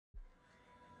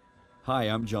Hi,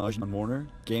 I'm Josh Warner,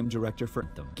 game director for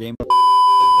Anthem.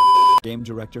 Game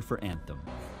director for Anthem.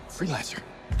 Freelancer.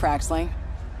 Fraxling.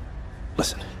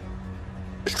 Listen,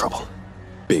 there's trouble.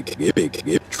 Big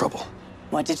trouble.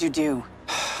 What did you do?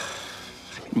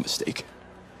 I made a mistake.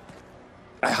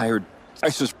 I hired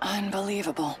ISIS.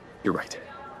 Unbelievable. You're right.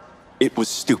 It was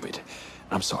stupid.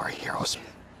 I'm sorry, heroes.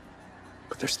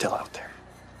 But they're still out there.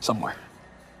 Somewhere.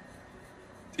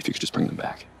 If you could just bring them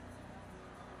back.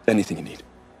 Anything you need.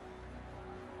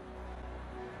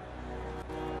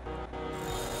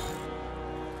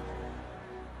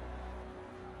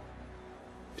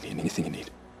 Anything you need.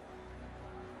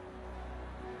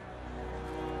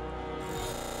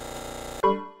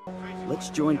 Let's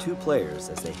join two players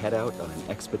as they head out on an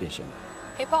expedition.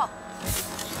 Hey, Paul.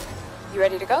 You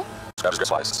ready to go? What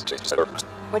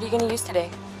are you going to use today?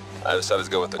 I decided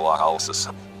to go with the Glock.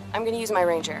 I'm going to use my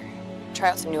Ranger. Try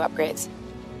out some new upgrades.